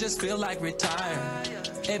admit I just feel like retiring.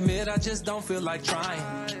 Admit I just don't feel like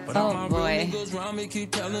trying. But all my boy. real niggas around me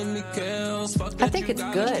keep telling me, "Kels, fuck I that, think you it's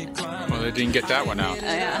gotta good. keep climbing." Well, they didn't get that one out.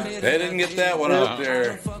 Yeah. They didn't get that one out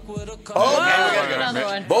there. Another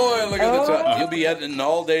one. Boy, look at this. You'll be editing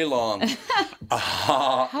all day long.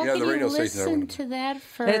 How yeah, can the radio you station. listen to that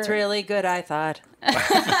for? It's really good, I thought. Oh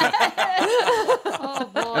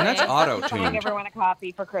boy. And that's Buying auto-tuned. everyone a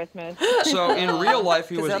copy for Christmas. So in real life,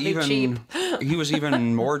 he 'Cause was they'll be he was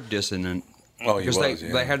even more dissonant Oh, he because was,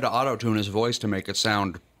 they had to auto-tune his voice to make it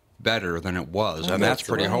sound better than it was, and that's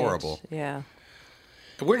pretty Right. horrible. Yeah.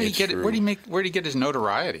 Where did he It's get it? true. Where did he get his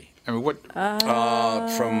notoriety? I mean, what?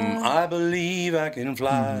 From I Believe I Can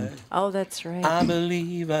Fly. Oh, that's right. I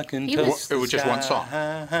believe I can He touch was- the It was just one song.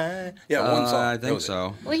 sky. Yeah, one song. I That think was it.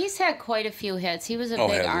 so. Well, he's had quite a few hits. He was a Oh,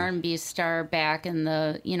 big has he? R&B star back in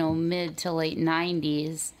the mid to late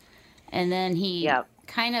 '90s, and then he Yep.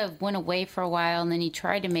 kind of went away for a while, and then he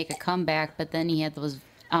tried to make a comeback, but then he had those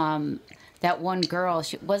that one girl.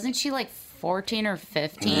 Wasn't she like 14 or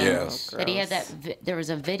 15? Yes. That he had there was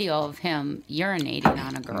a video of him urinating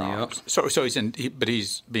on a girl. Yep. So he's but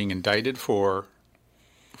he's being indicted for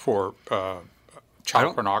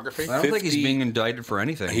child pornography. I don't think he's being indicted for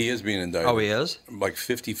anything. He is being indicted. Oh, he is? Like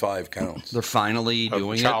 55 counts. They're finally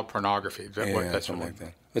doing child pornography. That's something like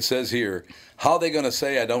that. It says here, how are they going to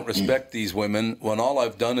say I don't respect these women when all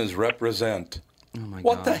I've done is represent? Oh my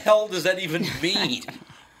what God. the hell does that even mean?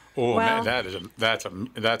 Oh man,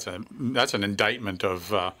 that's an indictment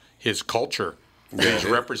of his culture. He's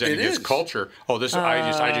representing his culture. Oh,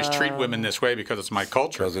 I just treat women this way because it's my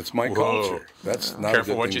culture. Because it's my culture. That's not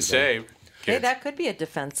careful what you say. Hey, that could be a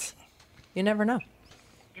defense. You never know.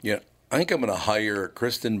 Yeah, I think I'm going to hire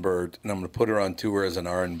Kristen Burt, and I'm going to put her on tour as an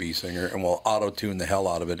R&B singer, and we'll auto-tune the hell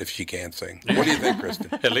out of it if she can't sing. What do you think, Kristen?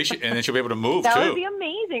 At least, and then she'll be able to move, that too. That would be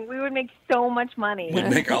amazing. We would make so much money. We'd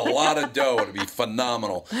make a lot of dough. It would be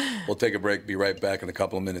phenomenal. We'll take a break. Be right back in a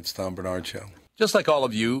couple of minutes. Tom Bernard Show. Just like all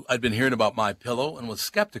of you, I'd been hearing about MyPillow and was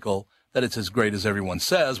skeptical that it's as great as everyone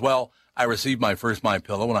says. Well, I received my first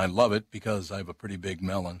MyPillow, and I love it because I have a pretty big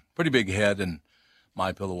melon, pretty big head, and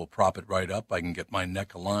MyPillow will prop it right up. I can get my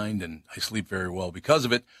neck aligned, and I sleep very well because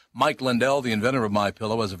of it. Mike Lindell, the inventor of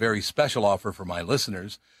MyPillow, has a very special offer for my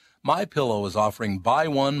listeners. MyPillow is offering buy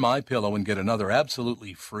one MyPillow and get another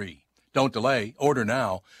absolutely free. Don't delay. Order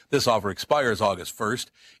now. This offer expires August 1st.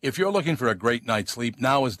 If you're looking for a great night's sleep,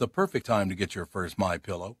 now is the perfect time to get your first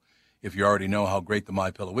MyPillow. If you already know how great the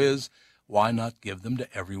MyPillow is, why not give them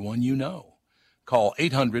to everyone you know? Call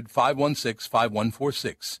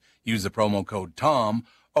 800-516-5146. Use the promo code TOM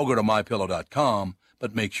or go to MyPillow.com,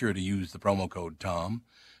 but make sure to use the promo code TOM.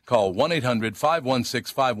 Call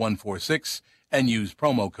 1-800-516-5146 and use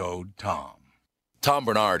promo code TOM. Tom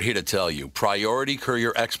Bernard here to tell you, Priority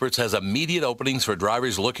Courier Experts has immediate openings for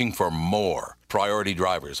drivers looking for more. Priority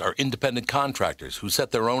drivers are independent contractors who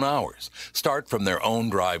set their own hours, start from their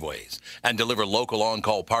own driveways, and deliver local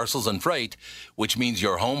on-call parcels and freight, which means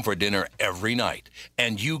you're home for dinner every night,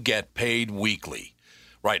 and you get paid weekly.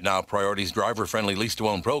 Right now, Priority's driver-friendly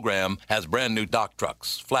lease-to-own program has brand-new dock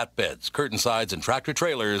trucks, flatbeds, curtain sides, and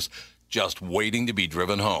tractor-trailers just waiting to be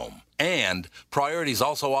driven home. And Priority's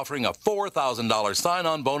also offering a $4,000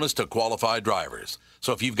 sign-on bonus to qualified drivers.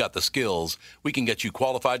 So if you've got the skills, we can get you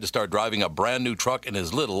qualified to start driving a brand-new truck in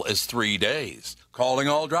as little as 3 days. Calling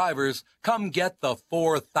all drivers, come get the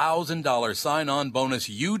 $4,000 sign-on bonus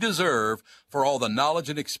you deserve for all the knowledge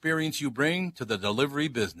and experience you bring to the delivery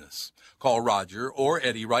business. Call Roger or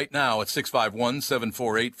Eddie right now at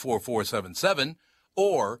 651-748-4477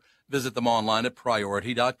 or visit them online at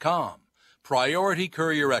Priority.com. Priority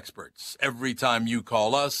Courier Experts. Every time you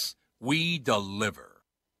call us, we deliver.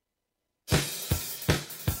 This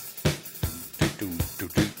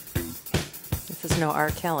is no R.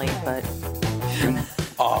 Kelly, but...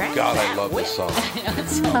 Oh, God, I love this song.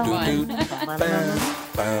 It's so fun.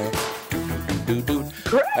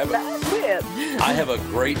 I have a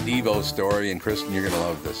great Devo story, and Kristen, you're going to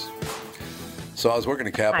love this. So I was working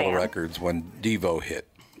at Capitol Records when Devo hit.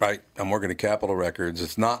 Right, I'm working at Capitol Records.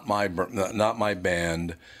 It's not my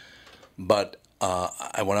band, but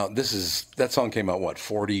I went out. That song came out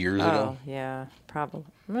 40 years ago? Oh yeah, probably.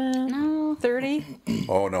 No, 30.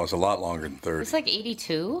 Oh no, it's a lot longer than 30. It's like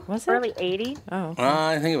 82. Was it early 80? Oh,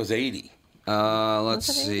 I think it was 80. Let's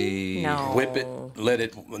see. No. Whip it, let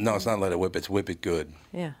it. No, it's not Let It Whip. It's Whip It Good.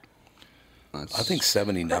 Yeah. I think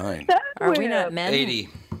 79. Are we not men? 80.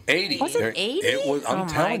 80. Was it 80? It was. I'm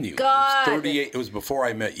telling you. God. It was 38. It was before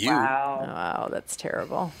I met you. Wow, that's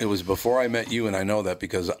terrible. It was before I met you, and I know that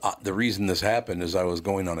because the reason this happened is I was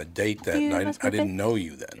going on a date that night. I didn't know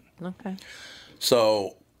you then. Okay.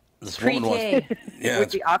 So this woman was. It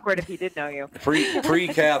would be awkward if he did know you. Pre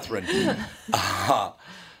Catherine.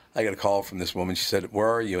 I got a call from this woman. She said, "Where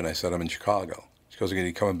are you?" And I said, "I'm in Chicago." She goes, "Are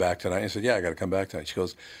you coming back tonight?" I said, "Yeah, I got to come back tonight." She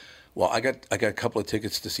goes, "Well, I got a couple of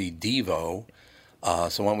tickets to see Devo.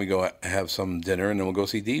 So why don't we go have some dinner and then we'll go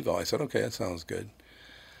see Devo?" I said, "Okay, that sounds good."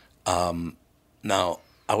 Now,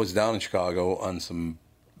 I was down in Chicago on some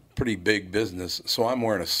pretty big business, so I'm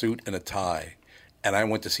wearing a suit and a tie, and I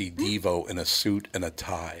went to see Devo in a suit and a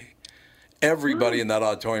tie. Everybody in that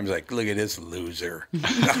auditorium is like, "Look at this loser."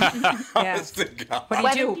 Honest to God.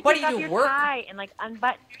 What do you do? What do you do? Work? Tie and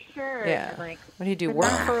unbutton your shirt. Yeah. And, What do you do? Work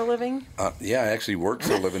for a living? Yeah, I actually worked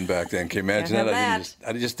for a living back then. Can you imagine Can't that?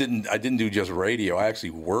 have I didn't do just radio. I actually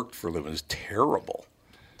worked for a living. It was terrible.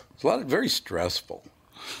 It was very stressful.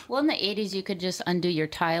 Well, in the 80s, you could just undo your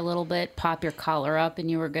tie a little bit, pop your collar up, and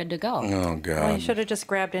you were good to go. Oh, God. Well, you should have just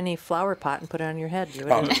grabbed any flower pot and put it on your head. You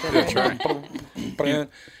would have looked That's right. right.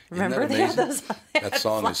 Remember they had those? That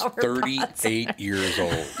song is 38 years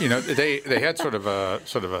old. You know, they had sort of a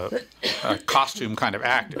costume kind of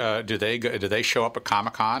act. Do they show up at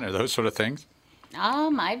Comic-Con or those sort of things?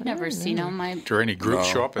 I've never seen them. Do any groups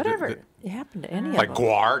show up? Whatever. It happened to any Like of them.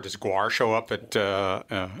 Guar. Does Guar show up at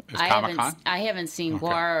Comic-Con? I haven't seen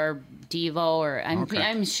Guar or Devo or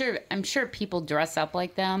I'm sure people dress up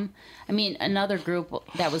like them. I mean, another group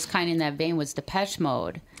that was kind of in that vein was Depeche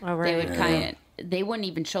Mode. Oh, right. They would they wouldn't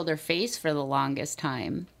even show their face for the longest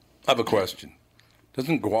time. I have a question.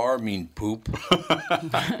 Doesn't guar mean poop?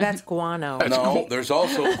 That's guano. No, there's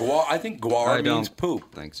also guar. I think guar means poop.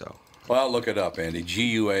 I think so. Well, look it up, Andy.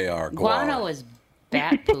 Guar. Guano is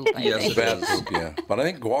bat poop. Yes, it's bat poop, yeah. But I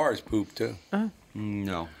think guar is poop, too.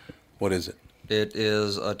 No. What is it? It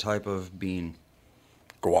is a type of bean.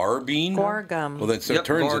 Guar bean? Guar gum. Well, then, so Yep, it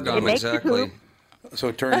turns guar into gum, poop. exactly. So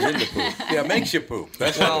it turns into poop. Yeah, it makes you poop.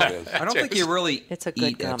 That's what it is. I don't think you really It's a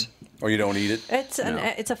good eat gum. it. Or you don't eat it? It's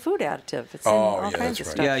a food additive. It's in Oh, all yeah, kinds that's of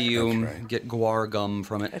right. stuff. Yeah, you That's right. get guar gum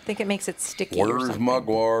from it. I think it makes it sticky or Where's something. my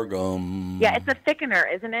guar gum? Yeah, it's a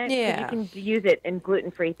thickener, isn't it? 'Cause Yeah. You can use it in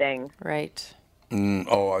gluten-free things. Right.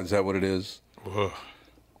 Oh, is that what it is? Ugh.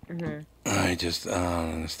 I just,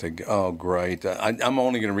 oh, great. I'm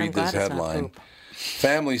only going to read I'm this glad it's not headline. poop.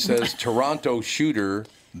 Family says Toronto shooter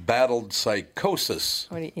battled psychosis.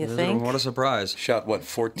 What do you think? What a surprise. Shot,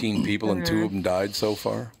 14 people and 2 of them died so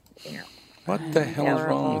far? What the hell is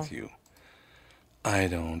wrong with you? I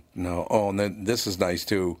don't know. Oh, and then this is nice,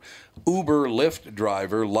 too. Uber Lyft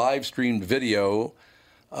driver live streamed video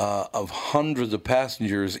of hundreds of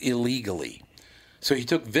passengers illegally. So he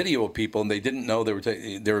took video of people, and they didn't know they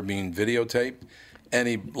were being videotaped, and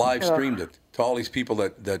he live streamed it to all these people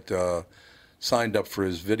that signed up for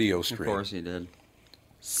his video stream. Of course he did.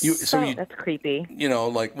 That's creepy. You know,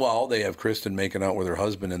 like, well, they have Kristen making out with her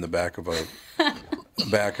husband in the back of a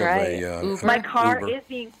My car Uber. is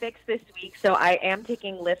being fixed this week, so I am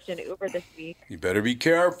taking Lyft and Uber this week. You better be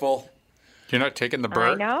careful. You're not taking the I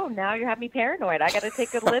bird? know. Now you have me paranoid. I got to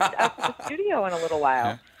take a Lyft out to the studio in a little while.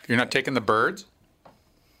 Yeah. You're not taking the birds?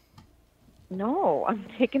 No, I'm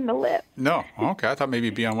taking the Lyft. No. Okay. I thought maybe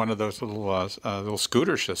you'd be on one of those little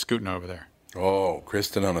scooters just scooting over there. Oh,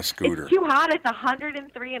 Kristen on a scooter. It's too hot. It's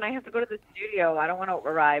 103, and I have to go to the studio. I don't want to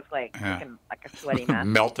arrive like Yeah. looking like a sweaty mess.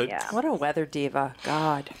 Melted. Yeah. What a weather diva.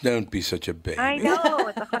 God. Don't be such a baby. I know.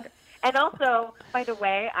 It's 100. And also, by the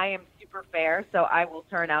way, I am super fair, so I will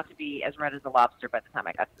turn out to be as red as a lobster by the time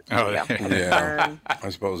I got to the Oh, studio. Yeah, I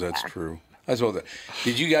suppose that's true. I suppose that.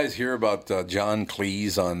 Did you guys hear about John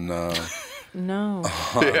Cleese on No.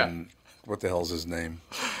 what the hell's his name?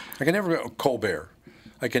 I can never remember. Colbert.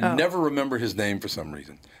 I can never remember his name for some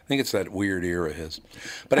reason. I think it's that weird ear of his.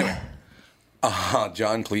 But anyway,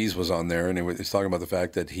 John Cleese was on there, and he was talking about the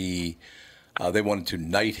fact that they wanted to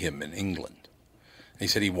knight him in England. He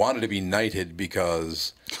said he wanted to be knighted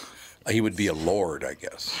because he would be a lord, I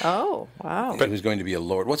guess. Oh, wow. He was going to be a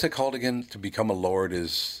lord. What's it called again? To become a lord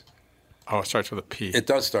is... Oh, it starts with a P. It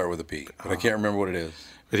does start with a P, but I can't remember what it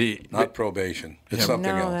is. Not probation. It's something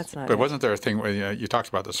else. that's not But it. wasn't there a thing where you talked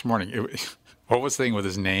about this morning? What was the thing with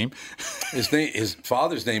his name? His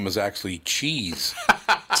father's name was actually Cheese,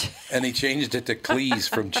 and he changed it to Cleese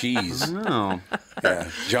from Cheese. Oh. Yeah,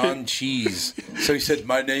 John Cheese. So he said,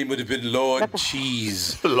 my name would have been Lord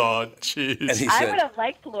Cheese. Lord Cheese. And he I said, would have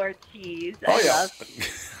liked Lord Cheese. oh, yeah.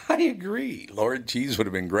 I agree. Lord Cheese would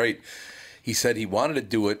have been great. He said he wanted to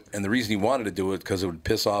do it, and the reason he wanted to do it because it would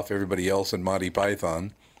piss off everybody else in Monty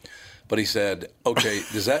Python. But he said, okay,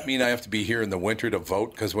 does that mean I have to be here in the winter to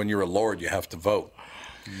vote? Because when you're a lord, you have to vote.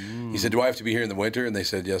 He said, do I have to be here in the winter? And they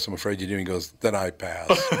said, yes, I'm afraid you do. He goes, then I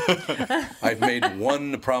pass. I've made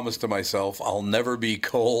one promise to myself. I'll never be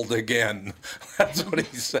cold again. That's what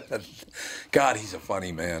he said. God, he's a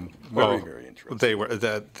funny man. Very interesting. They were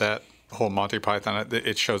that whole Monty Python.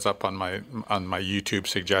 It shows up on my YouTube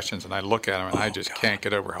suggestions, and I look at them, and I just can't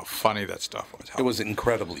get over how funny that stuff was. It was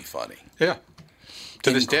incredibly funny. Yeah.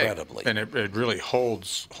 To this day, Incredibly. and it really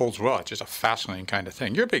holds well. It's just a fascinating kind of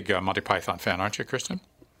thing. You're a big Monty Python fan, aren't you, Kristen?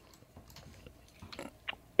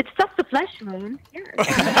 It's just a flesh wound.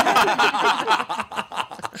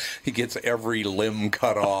 He gets every limb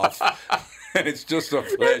cut off, and it's just a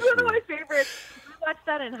flesh That's one of wound. my favorites. We watched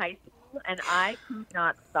that in high school, and I could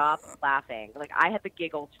not stop laughing. Like, I had the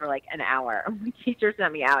giggles for like an hour. My teacher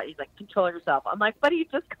sent me out. He's like, control yourself. I'm like, but he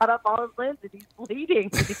just cut off all his limbs, and he's bleeding.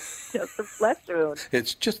 It's just a flesh wound.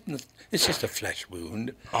 It's just a flesh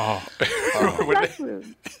wound. Oh. Flesh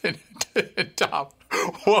wound. Tom,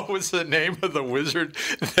 what was the name of the wizard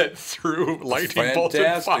that threw lightning bolts and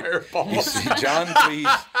Fantastic. fireballs? You see,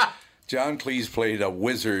 John Cleese played a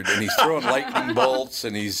wizard, and he's throwing lightning bolts,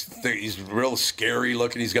 and he's real scary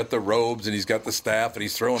looking. He's got the robes, and he's got the staff, and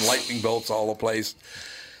he's throwing lightning bolts all the place.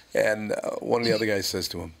 And one of the other guys says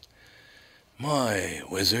to him, "My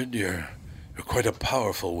wizard, you're quite a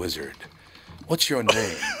powerful wizard. What's your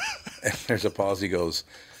name?" And there's a pause. He goes,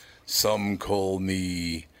 "Some call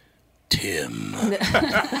me Tim."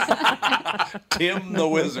 Tim the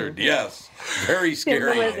Wizard, yes. Very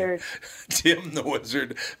scary. Tim the Wizard. Tim the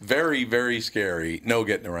Wizard. Very, very scary. No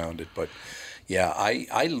getting around it. But, yeah,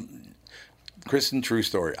 Kristen, true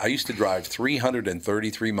story. I used to drive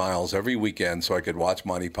 333 miles every weekend so I could watch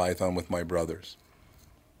Monty Python with my brothers.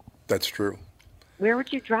 That's true. Where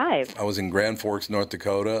would you drive? I was in Grand Forks, North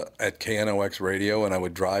Dakota at KNOX Radio, and I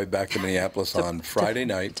would drive back to Minneapolis on Friday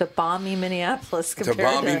night. To balmy Minneapolis compared to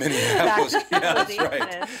balmy Minneapolis. Yeah, that's Back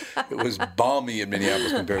right. It was balmy in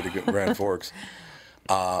Minneapolis compared to Grand Forks.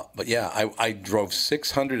 But yeah, I drove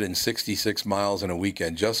 666 miles in a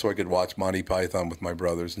weekend just so I could watch Monty Python with my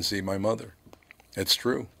brothers and see my mother. It's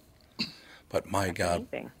true. But my God,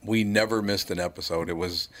 we never missed an episode.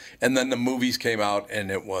 And then the movies came out,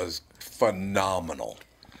 and it was phenomenal.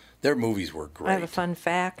 Their movies were great. I have a fun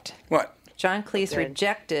fact. What? John Cleese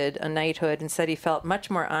rejected a knighthood and said he felt much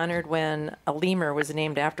more honored when a lemur was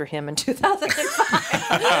named after him in 2005.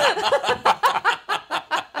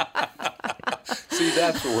 See,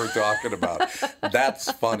 that's what we're talking about.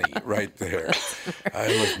 That's funny right there. I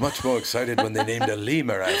was much more excited when they named a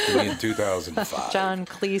lemur after me in 2005. John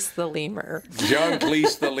Cleese the lemur. John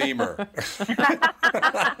Cleese the lemur.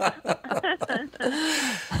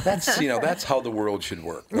 That's how the world should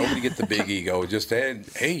work. Nobody get the big ego. Just, hey,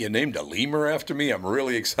 you named a lemur after me? I'm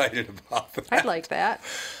really excited about that. I'd like that.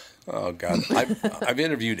 Oh, God. I've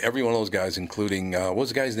interviewed every one of those guys, including, what was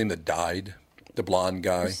the guy's name that died? The blonde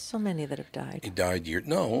guy. There's so many that have died. He died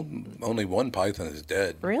No, only one python is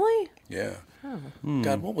dead. Really? Yeah. Oh.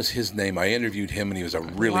 God, what was his name? I interviewed him, and he was a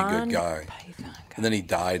really Blonde good guy. Python. And then he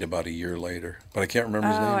died about a year later. But I can't remember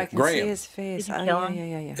his name. I can Graham. see his face. Did you Oh, kill him?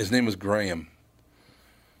 yeah. His name was Graham.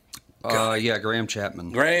 Yeah, Graham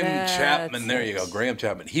Chapman. Graham Chapman. There you go. Graham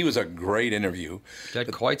Chapman. He was a great interview. Died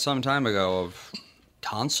quite some time ago of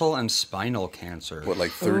tonsil and spinal cancer. What, like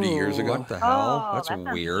 30 years ago? What the hell? Oh, That's that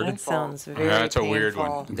sounds weird. That sounds very That's a painful. weird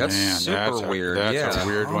one. That's super weird. That's a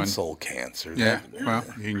weird one. Tonsil cancer. Yeah, well,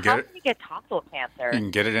 you can How get it. can you get tonsil cancer? You can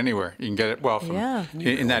get it anywhere. You can get it, from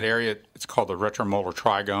in that area. It's called the retromolar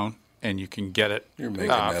trigone, and you can get it. You're making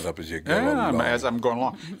that up as you go along. As I'm going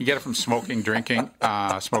along. You get it from smoking, drinking, and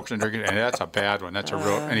that's a bad one. That's a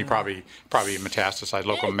real, and he probably metastasized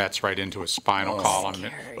local mets right into his spinal column.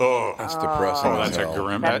 That's depressing. Oh, that's a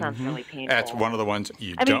grim. That sounds really painful. That's one of the ones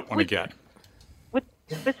you don't want to get.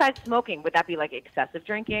 Besides smoking, would that be like excessive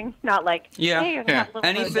drinking? Not like, Yeah. hey, you're gonna have a little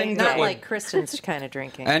Anything bit of that Not would- like Kristen's kind of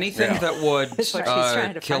drinking. Anything that would That's what she's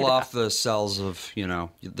trying to kill find off out. the cells of,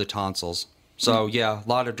 the tonsils. So, yeah, a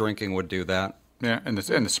lot of drinking would do that. Yeah, and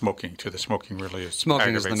the smoking too. The smoking really is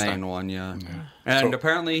Smoking is the aggravates main that. one, yeah. And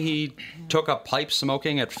apparently he took up pipe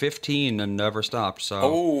smoking at 15 and never stopped.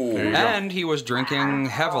 So, and he was drinking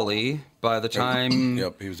heavily by the time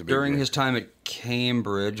Yep, he was a big during drinker. his time at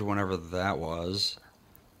Cambridge, whenever that was.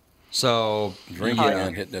 So Drinking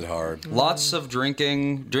and hitting it hard. lots of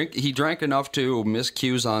drinking. He drank enough to miss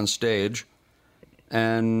cues on stage,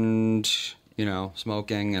 and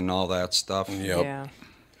smoking and all that stuff. Yep. Yeah.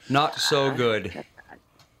 Not so good.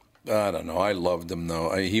 I don't know. I loved him,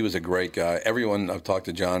 though. He was a great guy. Everyone, I've talked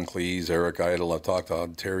to John Cleese, Eric Idle, I've talked to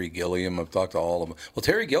Terry Gilliam, I've talked to all of them. Well,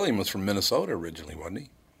 Terry Gilliam was from Minnesota originally, wasn't he?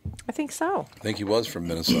 I think so. I think he was from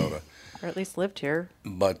Minnesota. Or at least lived here.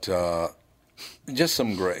 But just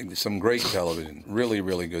some great television. Really,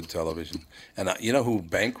 really good television. And you know who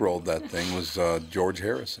bankrolled that thing was George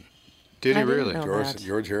Harrison. Did he I didn't really? know.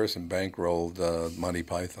 George Harrison bankrolled Monty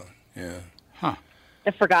Python. Yeah.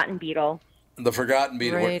 The Forgotten Beetle. The Forgotten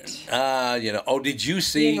Beetle. Right. Did you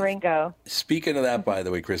see? And Ringo. Speaking of that, by the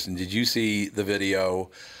way, Kristen, did you see the video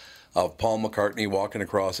of Paul McCartney walking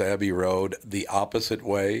across Abbey Road the opposite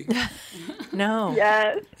way? No.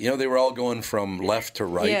 Yes. They were all going from left to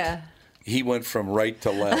right. Yeah. He went from right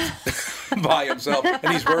to left by himself,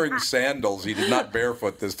 and he's wearing sandals. He did not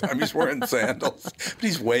barefoot this time. He's wearing sandals, but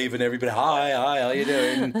he's waving everybody. Hi, how you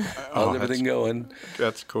doing? How's everything going?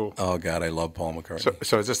 That's cool. Oh God, I love Paul McCartney.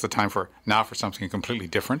 So is this the time for something completely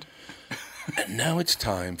different? And now it's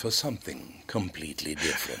time for something completely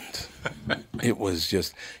different. It was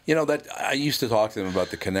just, that I used to talk to them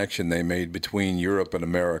about the connection they made between Europe and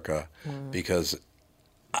America, because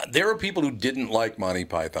there are people who didn't like Monty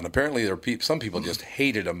Python. Apparently, some people just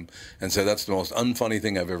hated him and said that's the most unfunny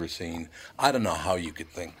thing I've ever seen. I don't know how you could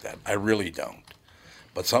think that. I really don't.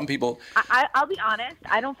 But some people... I'll be honest.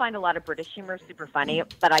 I don't find a lot of British humor super funny,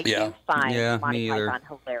 but I do find Monty Python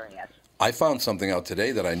hilarious. I found something out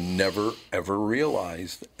today that I never, ever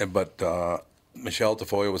realized. But Michelle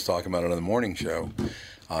Tafoya was talking about it on the morning show,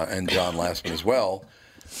 and John Lastman as well.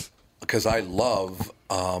 because I love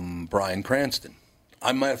Bryan Cranston.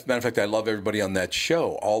 Matter of fact, I love everybody on that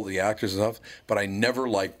show, all the actors and stuff, but I never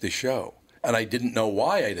liked the show. And I didn't know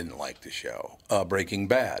why I didn't like the show, Breaking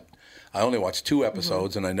Bad. I only watched 2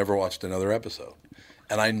 episodes, and I never watched another episode.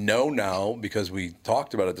 And I know now, because we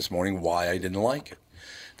talked about it this morning, why I didn't like it.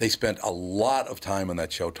 They spent a lot of time on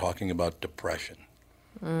that show talking about depression.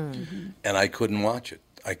 Mm-hmm. And I couldn't watch it.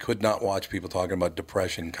 I could not watch people talking about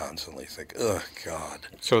depression constantly. It's like, ugh, God.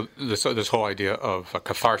 So this whole idea of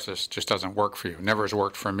catharsis just doesn't work for you. Never has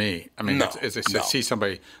worked for me. I mean, see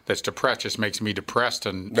somebody that's depressed just makes me depressed,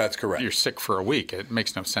 and that's correct. You're sick for a week. It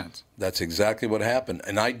makes no sense. That's exactly what happened.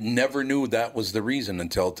 And I never knew that was the reason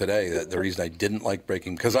until today, that the reason I didn't like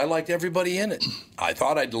Breaking, because I liked everybody in it. I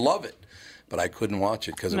thought I'd love it. But I couldn't watch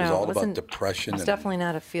it because it was all about depression. It's definitely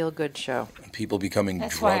not a feel-good show. And people becoming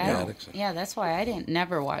drug addicts. Yeah, that's why I didn't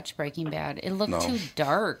never watch Breaking Bad. It looked too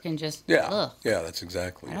dark and just ugh. Yeah, that's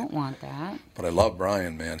exactly. I don't want that. But I love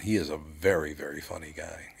Bryan, man. He is a very, very funny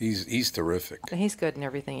guy. He's terrific. He's good in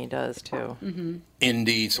everything he does too. Mm-hmm.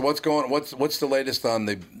 Indeed. So what's the latest on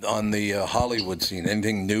the Hollywood scene?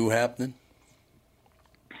 Anything new happening?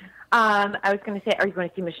 I was going to say, are you going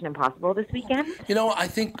to see Mission Impossible this weekend? You know, I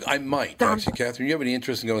think I might, actually, Catherine. You have any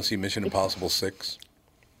interest in going to see Mission Impossible 6?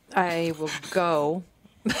 I will go.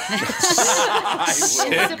 I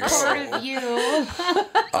support of you.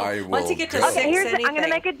 I will. Once you get to I'm going to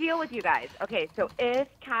make a deal with you guys. Okay, so if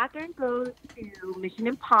Catherine goes to Mission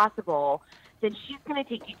Impossible, then she's going to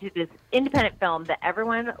take you to this independent film that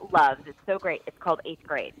everyone loves. It's so great. It's called 8th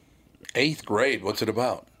Grade. 8th Grade? What's it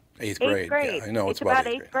about? 8th grade. Yeah, I know it's about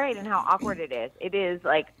 8th grade and how awkward it is. It is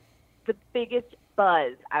like the biggest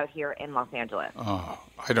buzz out here in Los Angeles. Oh,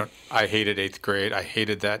 I hated 8th grade. I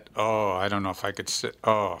hated that. Oh, I don't know if I could sit.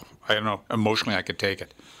 Oh, I don't know. Emotionally, I could take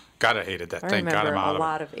it. God, I hated that. Thank God I'm out of it. I remember a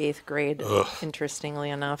lot of 8th grade,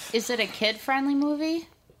 interestingly enough. Is it a kid-friendly movie?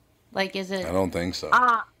 Like, is it? I don't think so.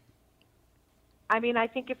 I mean, I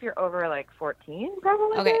think if you're over like 14,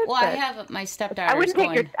 probably. Okay. Good, well, I have my stepdaughter. I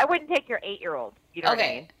wouldn't take your 8-year-old. You know what I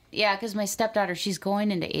mean? Yeah, because my stepdaughter, she's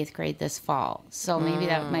going into 8th grade this fall, so maybe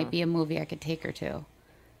that might be a movie I could take her to.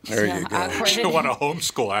 There you go. You want to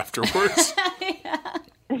homeschool afterwards. Yeah.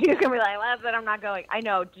 You're gonna be like, well, then I'm not going. I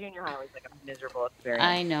know junior high was like a miserable experience.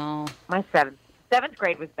 I know. My seventh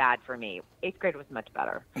grade was bad for me. 8th grade was much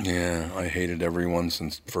better. Yeah, I hated everyone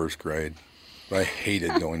since 1st grade. I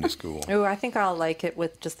hated going to school. Oh, I think I'll like it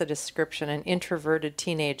with just the description: an introverted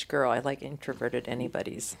teenage girl. I like introverted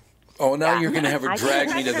anybody's. Oh, now you're going to have her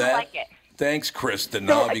drag me to that? Like it. Thanks, Kristen.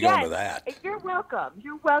 Now I'll be going to that. You're welcome.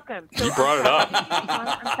 You're welcome. So you brought it up.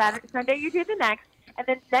 On Saturday, Sunday, you do the next. And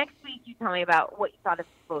then next week, you tell me about what you thought of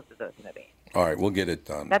both of those movies. All right, we'll get it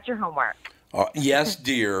done. That's your homework. Yes,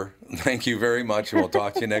 dear. Thank you very much, and we'll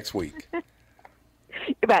talk to you next week.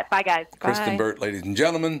 You bet. Bye, guys. Kristen Burt, ladies and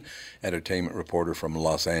gentlemen, entertainment reporter from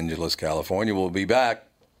Los Angeles, California. We'll be back.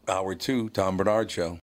 Hour 2, Tom Bernard Show.